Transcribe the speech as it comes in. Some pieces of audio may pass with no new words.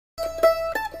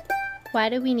Why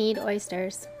do we need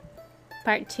oysters?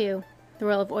 Part 2. The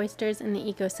role of oysters in the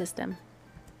ecosystem.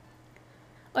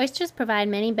 Oysters provide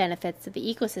many benefits to the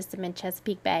ecosystem in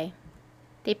Chesapeake Bay.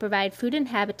 They provide food and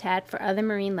habitat for other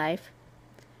marine life.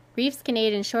 Reefs can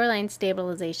aid in shoreline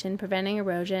stabilization, preventing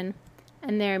erosion,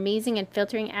 and they're amazing at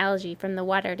filtering algae from the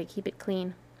water to keep it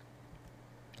clean.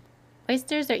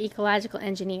 Oysters are ecological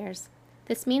engineers.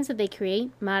 This means that they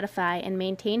create, modify, and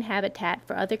maintain habitat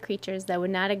for other creatures that would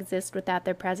not exist without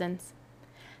their presence.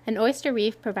 An oyster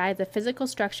reef provides a physical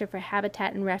structure for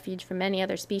habitat and refuge for many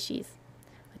other species.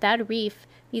 Without a reef,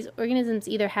 these organisms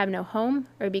either have no home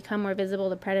or become more visible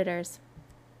to predators.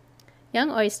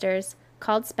 Young oysters,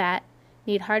 called spat,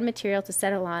 need hard material to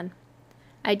settle on.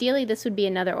 Ideally, this would be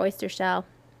another oyster shell.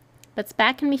 But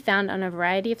spat can be found on a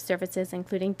variety of surfaces,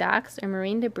 including docks or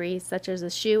marine debris such as a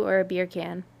shoe or a beer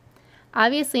can.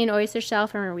 Obviously, an oyster shell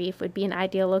from a reef would be an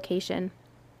ideal location.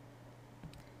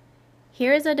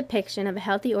 Here is a depiction of a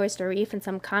healthy oyster reef and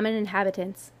some common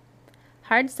inhabitants.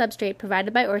 Hard substrate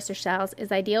provided by oyster shells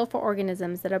is ideal for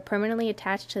organisms that are permanently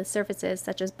attached to the surfaces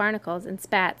such as barnacles and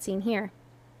spat seen here.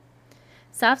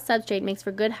 Soft substrate makes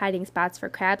for good hiding spots for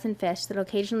crabs and fish that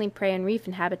occasionally prey on reef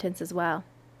inhabitants as well.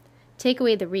 Take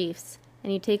away the reefs,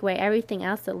 and you take away everything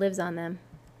else that lives on them.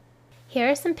 Here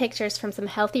are some pictures from some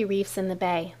healthy reefs in the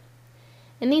bay.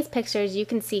 In these pictures you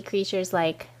can see creatures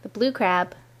like the blue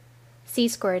crab, sea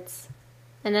squirts,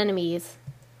 anemones,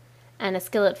 and a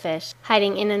skilletfish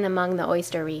hiding in and among the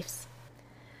oyster reefs.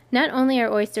 Not only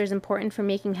are oysters important for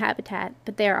making habitat,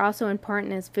 but they are also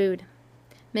important as food.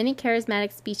 Many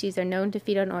charismatic species are known to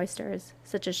feed on oysters,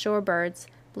 such as shorebirds,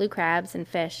 blue crabs, and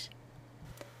fish.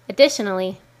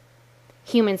 Additionally,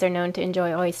 humans are known to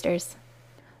enjoy oysters.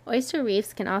 Oyster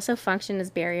reefs can also function as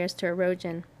barriers to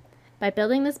erosion. By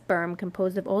building this berm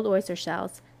composed of old oyster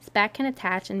shells, spat can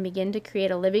attach and begin to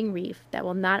create a living reef that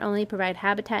will not only provide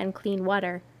habitat and clean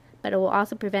water, but it will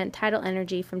also prevent tidal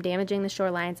energy from damaging the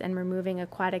shorelines and removing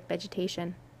aquatic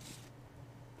vegetation.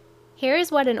 Here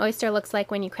is what an oyster looks like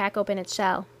when you crack open its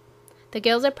shell. The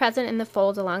gills are present in the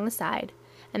folds along the side,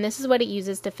 and this is what it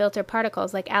uses to filter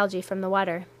particles like algae from the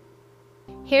water.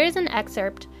 Here is an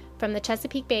excerpt from the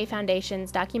Chesapeake Bay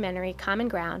Foundation's documentary Common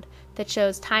Ground that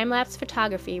shows time-lapse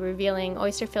photography revealing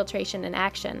oyster filtration in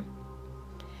action.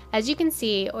 As you can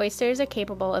see, oysters are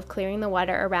capable of clearing the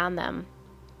water around them,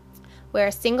 where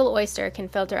a single oyster can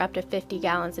filter up to 50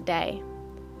 gallons a day.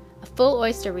 A full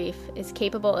oyster reef is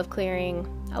capable of clearing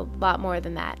a lot more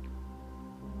than that.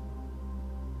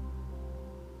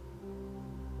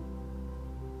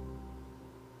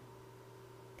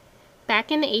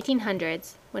 Back in the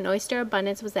 1800s, when oyster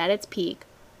abundance was at its peak,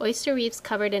 oyster reefs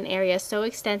covered an area so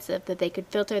extensive that they could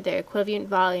filter the equivalent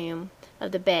volume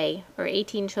of the bay, or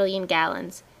 18 trillion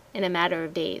gallons, in a matter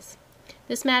of days.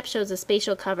 This map shows the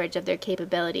spatial coverage of their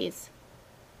capabilities.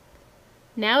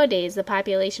 Nowadays, the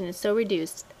population is so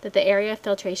reduced that the area of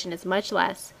filtration is much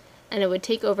less, and it would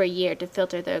take over a year to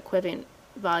filter the equivalent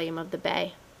volume of the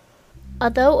bay.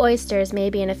 Although oysters may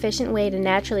be an efficient way to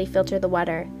naturally filter the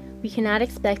water, we cannot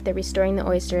expect that restoring the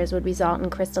oysters would result in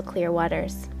crystal clear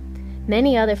waters.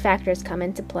 Many other factors come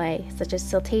into play, such as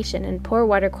siltation and poor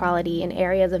water quality in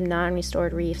areas of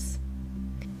non-restored reefs.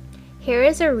 Here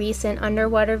is a recent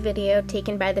underwater video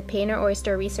taken by the Painter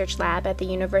Oyster Research Lab at the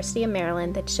University of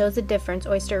Maryland that shows the difference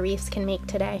oyster reefs can make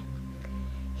today.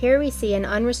 Here we see an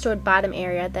unrestored bottom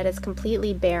area that is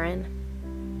completely barren.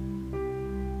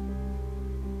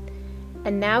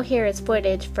 And now here is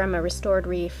footage from a restored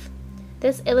reef.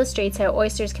 This illustrates how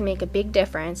oysters can make a big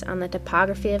difference on the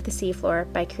topography of the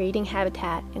seafloor by creating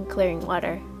habitat and clearing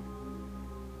water.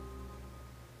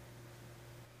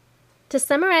 To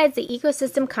summarize the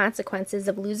ecosystem consequences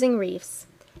of losing reefs,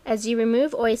 as you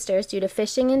remove oysters due to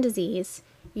fishing and disease,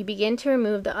 you begin to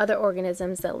remove the other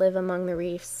organisms that live among the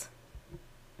reefs.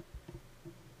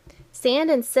 Sand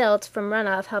and silt from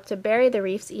runoff help to bury the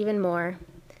reefs even more,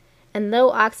 and low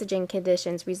oxygen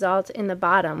conditions result in the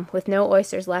bottom with no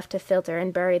oysters left to filter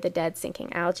and bury the dead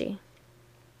sinking algae.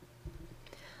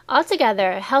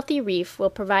 Altogether, a healthy reef will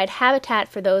provide habitat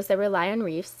for those that rely on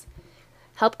reefs,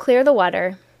 help clear the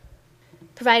water,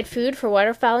 provide food for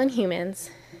waterfowl and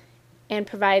humans, and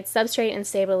provide substrate and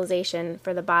stabilization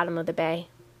for the bottom of the bay.